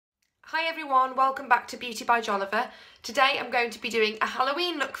Hi everyone, welcome back to Beauty by Jolliver. Today I'm going to be doing a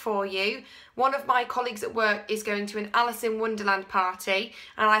Halloween look for you. One of my colleagues at work is going to an Alice in Wonderland party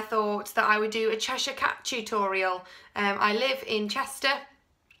and I thought that I would do a Cheshire Cat tutorial. I live in Chester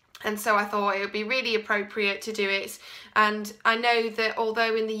and so I thought it would be really appropriate to do it, and I know that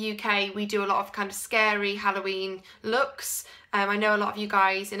although in the UK we do a lot of kind of scary Halloween looks, I know a lot of you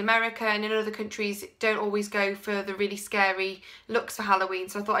guys in America and in other countries don't always go for the really scary looks for Halloween,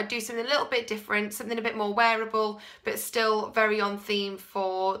 so I thought I'd do something a little bit different, something a bit more wearable but still very on theme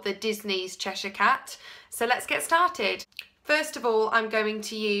for the Disney's Cheshire Cat. So let's get started. First of all, I'm going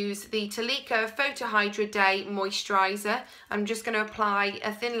to use the Talika Photo Hydra Day Moisturiser. I'm just going to apply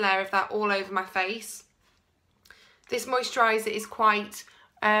a thin layer of that all over my face. This moisturiser is quite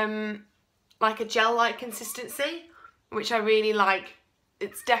like a gel-like consistency, which I really like.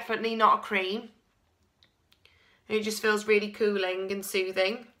 It's definitely not a cream. It just feels really cooling and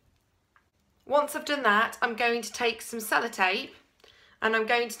soothing. Once I've done that, I'm going to take some sellotape and I'm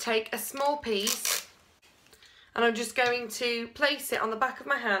going to take a small piece and I'm just going to place it on the back of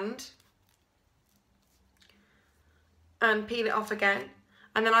my hand and peel it off again,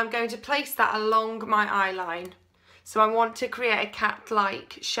 and then I'm going to place that along my eye line. So I want to create a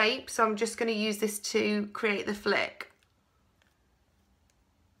cat-like shape, so I'm just going to use this to create the flick.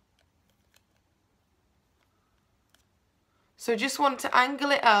 So just want to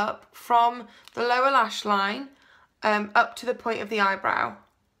angle it up from the lower lash line up to the point of the eyebrow.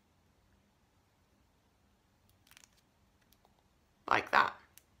 Like that.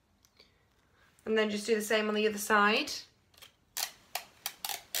 And then just do the same on the other side.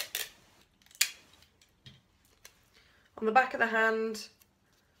 On the back of the hand,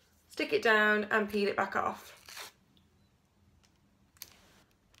 stick it down and peel it back off.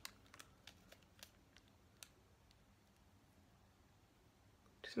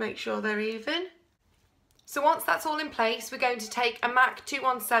 Just make sure they're even. So once that's all in place, we're going to take a MAC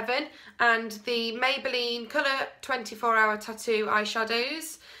 217 and the Maybelline Colour 24 Hour Tattoo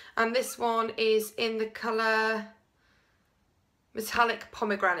eyeshadows, and this one is in the colour Metallic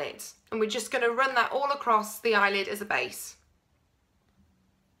Pomegranate, and we're just going to run that all across the eyelid as a base.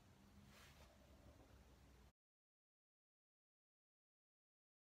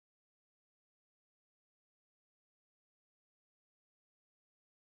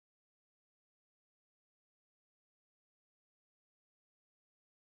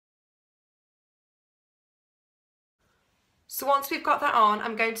 So once we've got that on,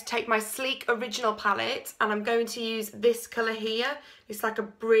 I'm going to take my Sleek Original palette and I'm going to use this colour here. It's like a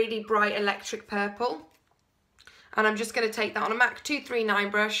really bright electric purple. And I'm just going to take that on a MAC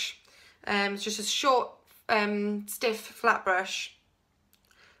 239 brush. It's just a short, stiff, flat brush.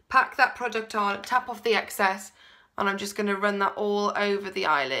 Pack that product on, tap off the excess, and I'm just going to run that all over the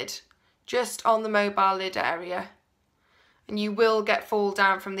eyelid, just on the mobile lid area. And you will get fall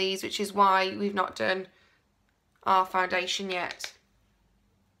down from these, which is why we've not done our foundation yet.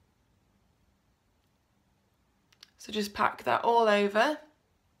 So just pack that all over.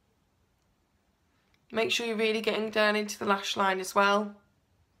 Make sure you're really getting down into the lash line as well.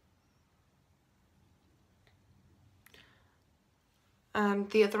 And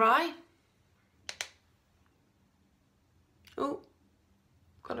the other eye. Oh,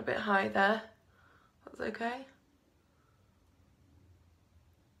 got a bit high there. That's okay.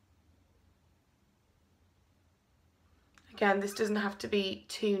 Again, this doesn't have to be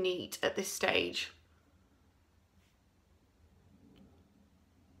too neat at this stage.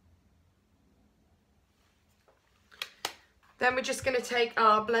 Then we're just going to take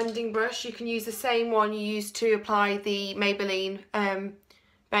our blending brush. You can use the same one you used to apply the Maybelline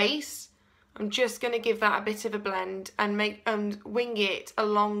base. I'm just going to give that a bit of a blend and wing it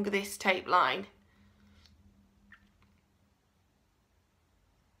along this tape line.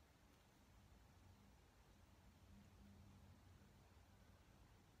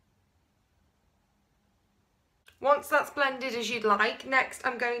 Once that's blended as you'd like, next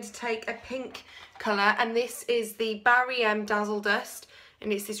I'm going to take a pink colour, and this is the M Dazzle Dust,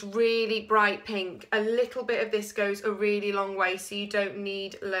 and it's this really bright pink. A little bit of this goes a really long way, so you don't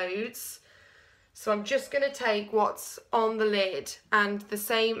need loads. So I'm just going to take what's on the lid and the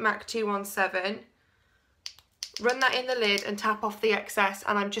same MAC 217, run that in the lid and tap off the excess,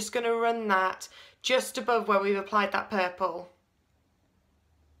 and I'm just going to run that just above where we've applied that purple.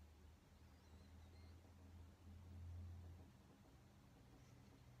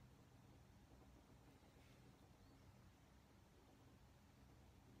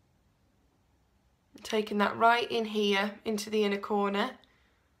 Taking that right in here into the inner corner.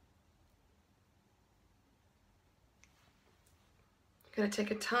 going to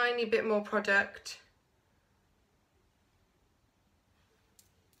take a tiny bit more product,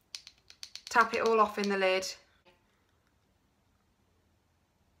 tap it all off in the lid.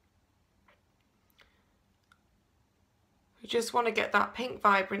 We just want to get that pink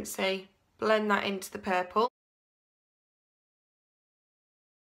vibrancy, blend that into the purple.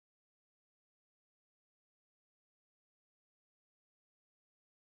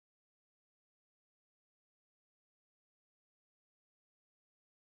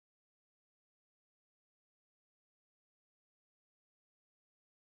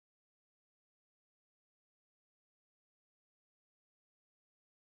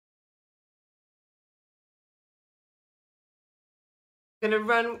 I'm going to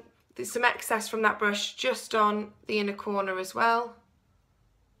run some excess from that brush just on the inner corner as well.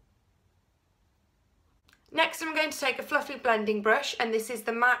 Next I'm going to take a fluffy blending brush, and this is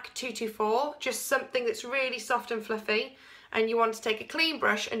the MAC 224, just something that's really soft and fluffy, and you want to take a clean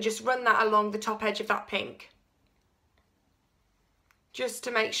brush and just run that along the top edge of that pink, just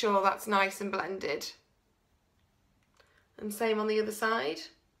to make sure that's nice and blended. And same on the other side.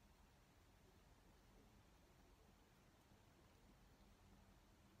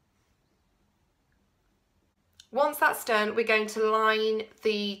 Once that's done, we're going to line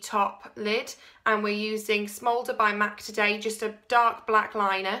the top lid, and we're using Smolder by MAC today, just a dark black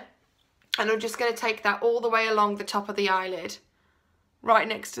liner. And I'm just going to take that all the way along the top of the eyelid, right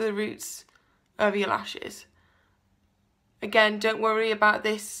next to the roots of your lashes. Again, don't worry about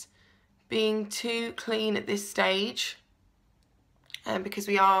this being too clean at this stage, because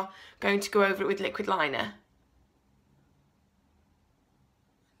we are going to go over it with liquid liner.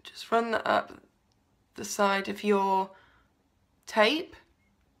 Just run that up the side of your tape.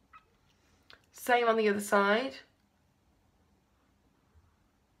 Same on the other side.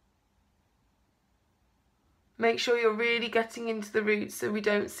 Make sure you're really getting into the roots so we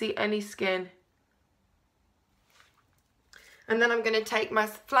don't see any skin. And then I'm going to take my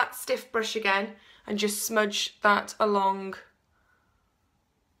flat stiff brush again and just smudge that along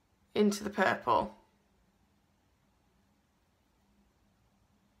into the purple.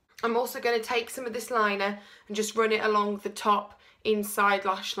 I'm also going to take some of this liner and just run it along the top inside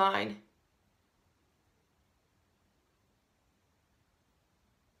lash line.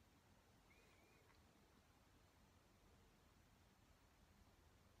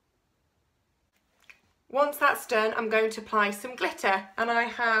 Once that's done, I'm going to apply some glitter, and I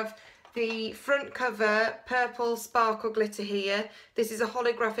have the front cover purple sparkle glitter here. This is a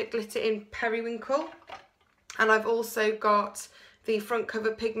holographic glitter in Periwinkle, and I've also got the front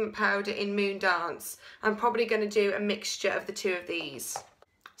cover pigment powder in Moondance. I'm probably going to do a mixture of the two of these.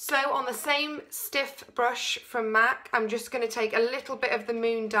 So on the same stiff brush from MAC, I'm just going to take a little bit of the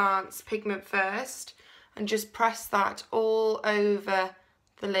Moondance pigment first and just press that all over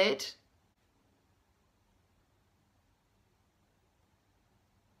the lid.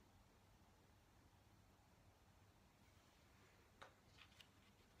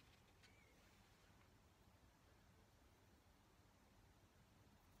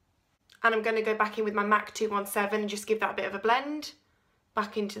 And I'm going to go back in with my MAC 217 and just give that a bit of a blend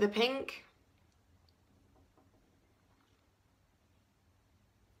back into the pink.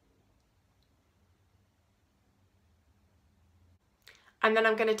 And then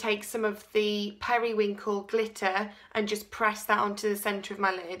I'm going to take some of the Periwinkle glitter and just press that onto the centre of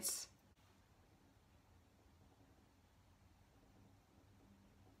my lids.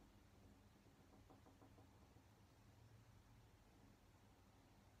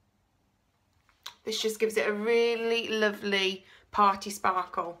 This just gives it a really lovely party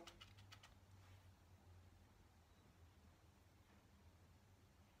sparkle.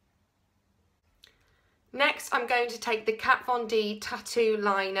 Next, I'm going to take the Kat Von D tattoo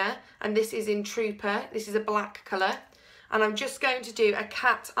liner, and this is in Trooper. This is a black colour, and I'm just going to do a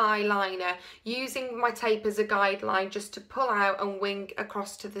cat eye liner using my tape as a guideline, just to pull out and wing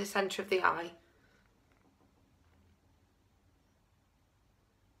across to the centre of the eye.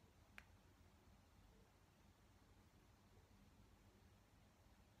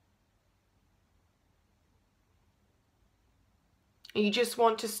 You just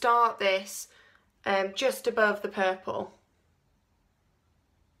want to start this just above the purple.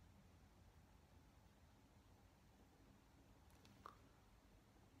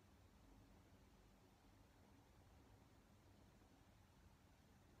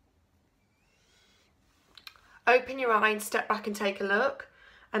 Open your eye and step back and take a look,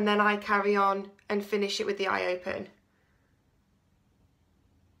 and then I carry on and finish it with the eye open.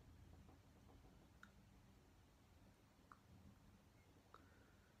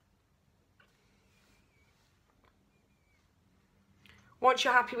 Once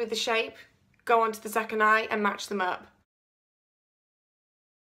you're happy with the shape, go on to the second eye and match them up.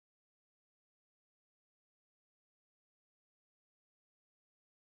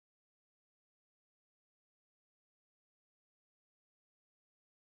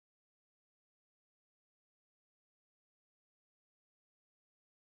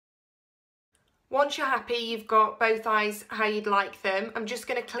 Once you're happy you've got both eyes how you'd like them, I'm just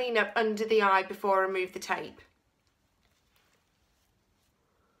going to clean up under the eye before I remove the tape.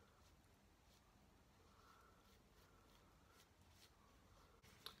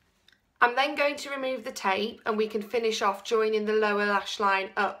 I'm then going to remove the tape and we can finish off joining the lower lash line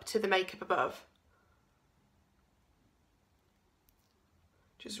up to the makeup above.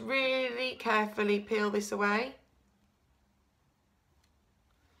 Just really carefully peel this away.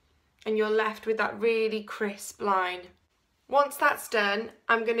 And you're left with that really crisp line. Once that's done,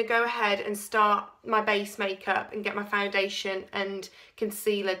 I'm going to go ahead and start my base makeup and get my foundation and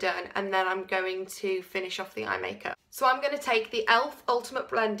concealer done, and then I'm going to finish off the eye makeup. So I'm going to take the e.l.f. Ultimate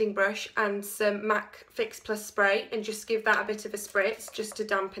Blending Brush and some MAC Fix Plus spray and just give that a bit of a spritz just to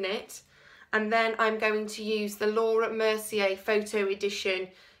dampen it. And then I'm going to use the Laura Mercier Photo Edition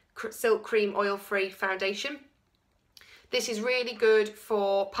Silk Cream Oil Free Foundation. This is really good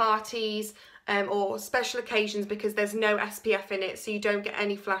for parties or special occasions because there's no SPF in it, so you don't get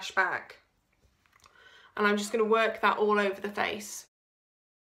any flashback. And I'm just going to work that all over the face.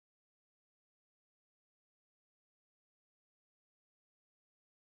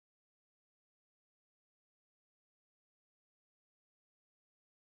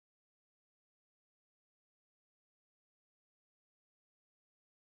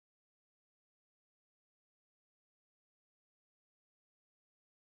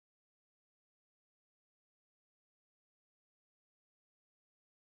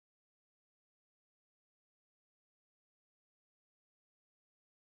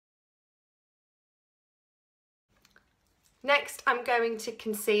 Next I'm going to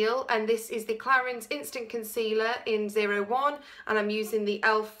conceal, and this is the Clarins Instant Concealer in 01, and I'm using the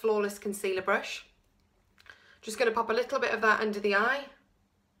e.l.f. Flawless Concealer Brush. Just going to pop a little bit of that under the eye.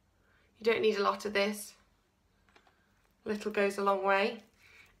 You don't need a lot of this. A little goes a long way.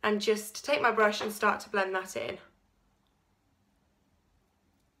 And just take my brush and start to blend that in.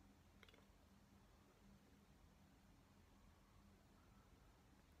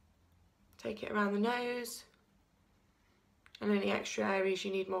 Take it around the nose. And any extra areas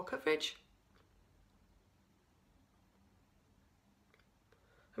you need more coverage.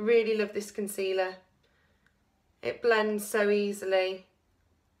 I really love this concealer. It blends so easily.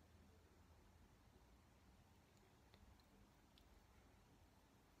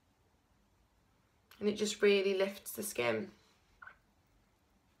 And it just really lifts the skin.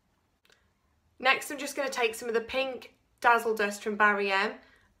 Next I'm just going to take some of the pink Dazzle Dust from Barry M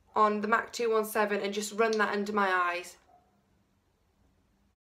on the MAC 217 and just run that under my eyes.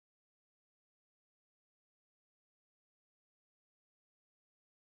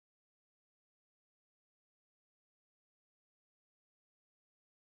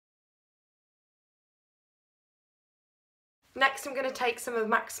 Next I'm going to take some of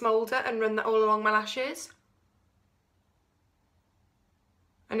MAC Smolder and run that all along my lashes.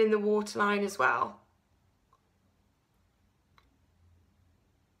 And in the waterline as well.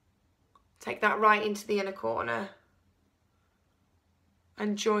 Take that right into the inner corner.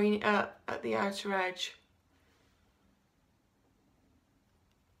 And join it up at the outer edge.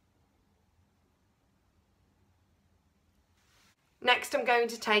 Next I'm going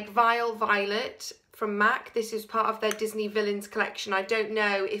to take Vile Violet from MAC. This is part of their Disney Villains collection. I don't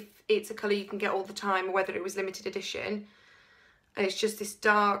know if it's a colour you can get all the time or whether it was limited edition. And it's just this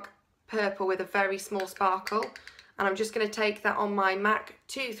dark purple with a very small sparkle. And I'm just going to take that on my MAC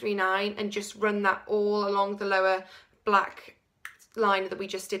 239 and just run that all along the lower black line that we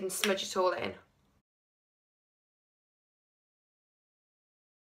just did and smudge it all in.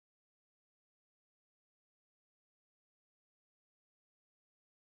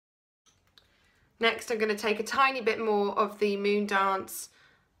 Next I'm going to take a tiny bit more of the Moondance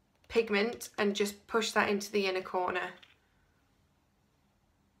pigment and just push that into the inner corner.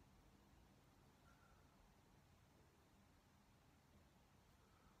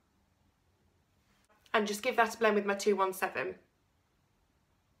 And just give that a blend with my 217.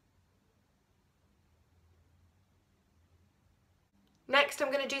 Next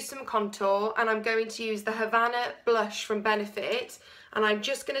I'm going to do some contour, and I'm going to use the Havana blush from Benefit, and I'm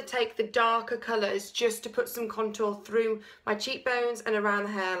just going to take the darker colours just to put some contour through my cheekbones and around the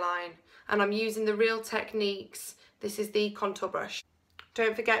hairline. And I'm using the Real Techniques, this is the contour brush.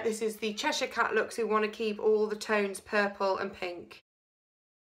 Don't forget this is the Cheshire Cat look, so we want to keep all the tones purple and pink.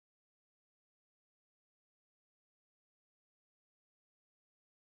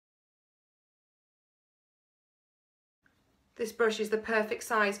 This brush is the perfect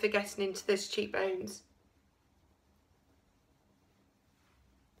size for getting into those cheekbones.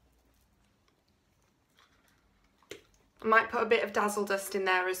 I might put a bit of Dazzle Dust in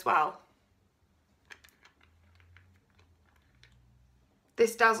there as well.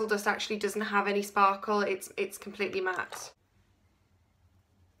 This Dazzle Dust actually doesn't have any sparkle, it's completely matte.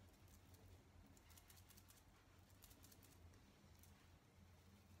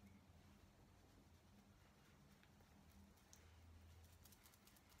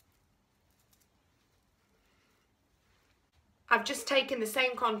 I've just taken the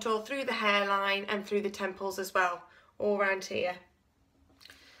same contour through the hairline and through the temples as well, all around here.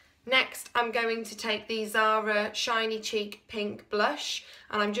 Next, I'm going to take the Zara Shiny Cheek Pink Blush,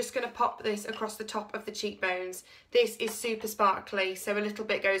 and I'm just going to pop this across the top of the cheekbones. This is super sparkly, so a little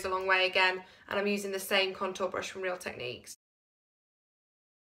bit goes a long way again, and I'm using the same contour brush from Real Techniques.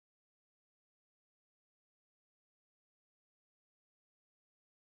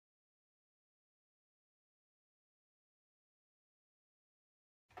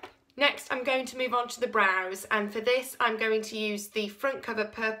 Next, I'm going to move on to the brows, and for this I'm going to use the front cover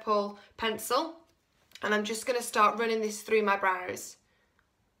purple pencil, and I'm just going to start running this through my brows.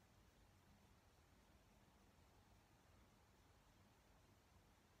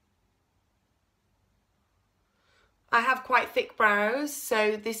 I have quite thick brows,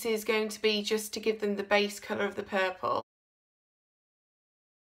 so this is going to be just to give them the base colour of the purple.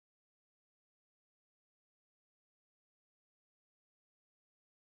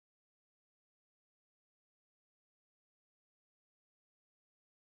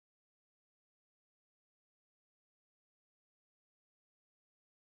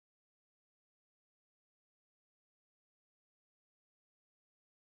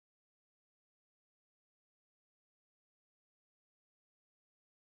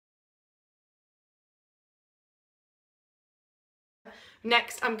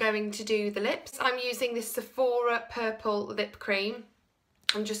 Next, I'm going to do the lips. I'm using this Sephora Purple Lip Cream.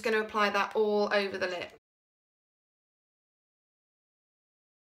 I'm just going to apply that all over the lip.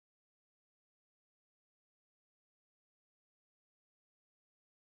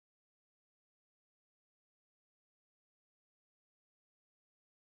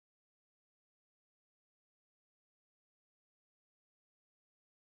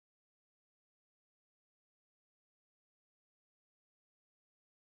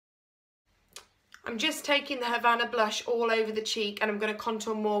 I'm just taking the Havana blush all over the cheek, and I'm going to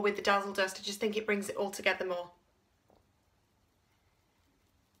contour more with the Dazzle Dust. I just think it brings it all together more.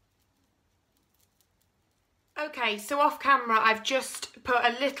 Okay, so off camera I've just put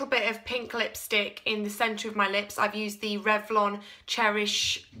a little bit of pink lipstick in the centre of my lips. I've used the Revlon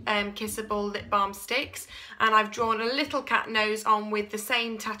Cherish Kissable Lip Balm Sticks, and I've drawn a little cat nose on with the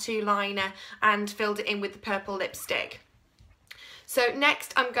same tattoo liner and filled it in with the purple lipstick. So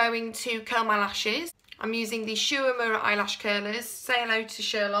next I'm going to curl my lashes. I'm using the Shuamura eyelash curlers. Say hello to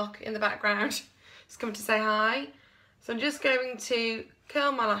Sherlock in the background. He's come to say hi. So I'm just going to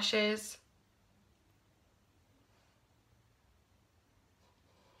curl my lashes.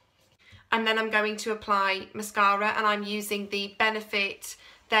 And then I'm going to apply mascara, and I'm using the Benefit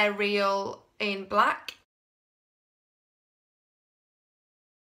They're Real in black.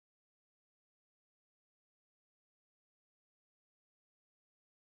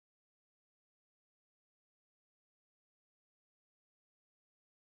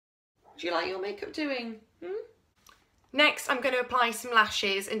 Do you like your makeup doing? Next, I'm going to apply some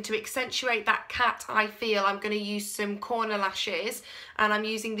lashes, and to accentuate that cat eye feel, I'm going to use some corner lashes, and I'm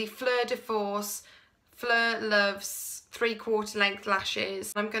using the Fleur de Force Fleur Loves 3/4 length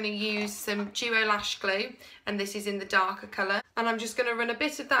lashes. I'm going to use some Duo Lash Glue, and this is in the darker colour, and I'm just going to run a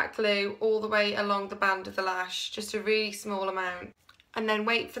bit of that glue all the way along the band of the lash, just a really small amount, and then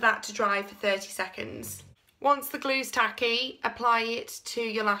wait for that to dry for 30 seconds. Once the glue's tacky, apply it to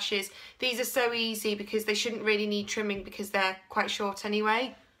your lashes. These are so easy because they shouldn't really need trimming because they're quite short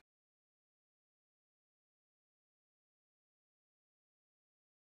anyway.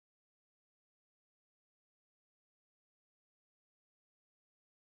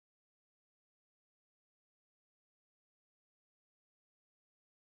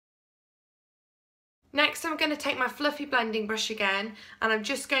 Next, I'm going to take my fluffy blending brush again, and I'm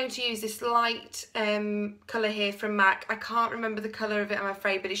just going to use this light colour here from MAC. I can't remember the colour of it, I'm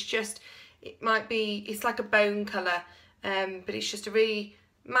afraid, but it's like a bone colour, but it's just a really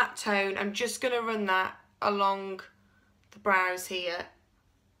matte tone. I'm just going to run that along the brows here.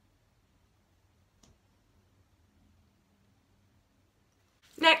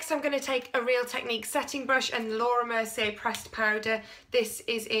 Next, I'm going to take a Real Technique setting brush and Laura Mercier pressed powder. This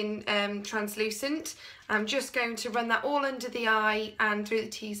is in translucent. I'm just going to run that all under the eye and through the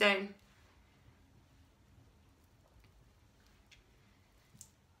T-zone.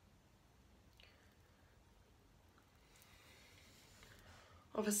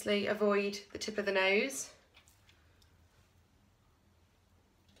 Obviously avoid the tip of the nose.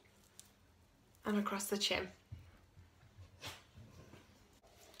 And across the chin.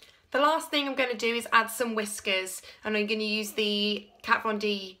 The last thing I'm going to do is add some whiskers, and I'm going to use the Kat Von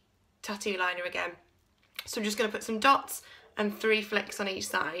D tattoo liner again. So I'm just going to put some dots and 3 flicks on each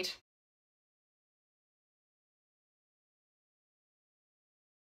side.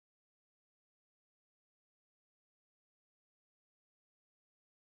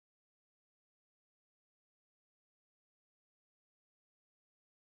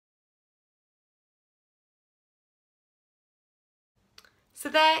 So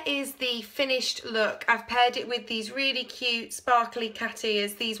there is the finished look. I've paired it with these really cute sparkly cat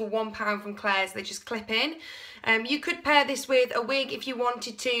ears. These were £1 from Claire's, they just clip in. You could pair this with a wig if you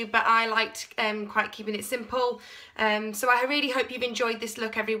wanted to, but I liked quite keeping it simple. So I really hope you've enjoyed this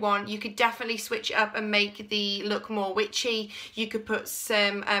look, everyone. You could definitely switch it up and make the look more witchy. You could put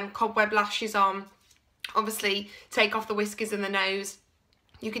some cobweb lashes on, obviously take off the whiskers and the nose.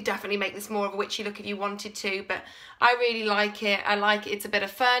 You could definitely make this more of a witchy look if you wanted to, but I really like it. I like it. It's a bit of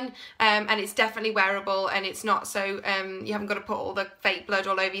fun, and it's definitely wearable, and it's not so, you haven't got to put all the fake blood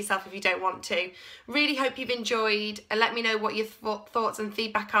all over yourself if you don't want to. Really hope you've enjoyed, and let me know what your thoughts and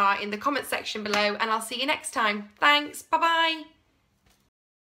feedback are in the comment section below, and I'll see you next time. Thanks, bye-bye.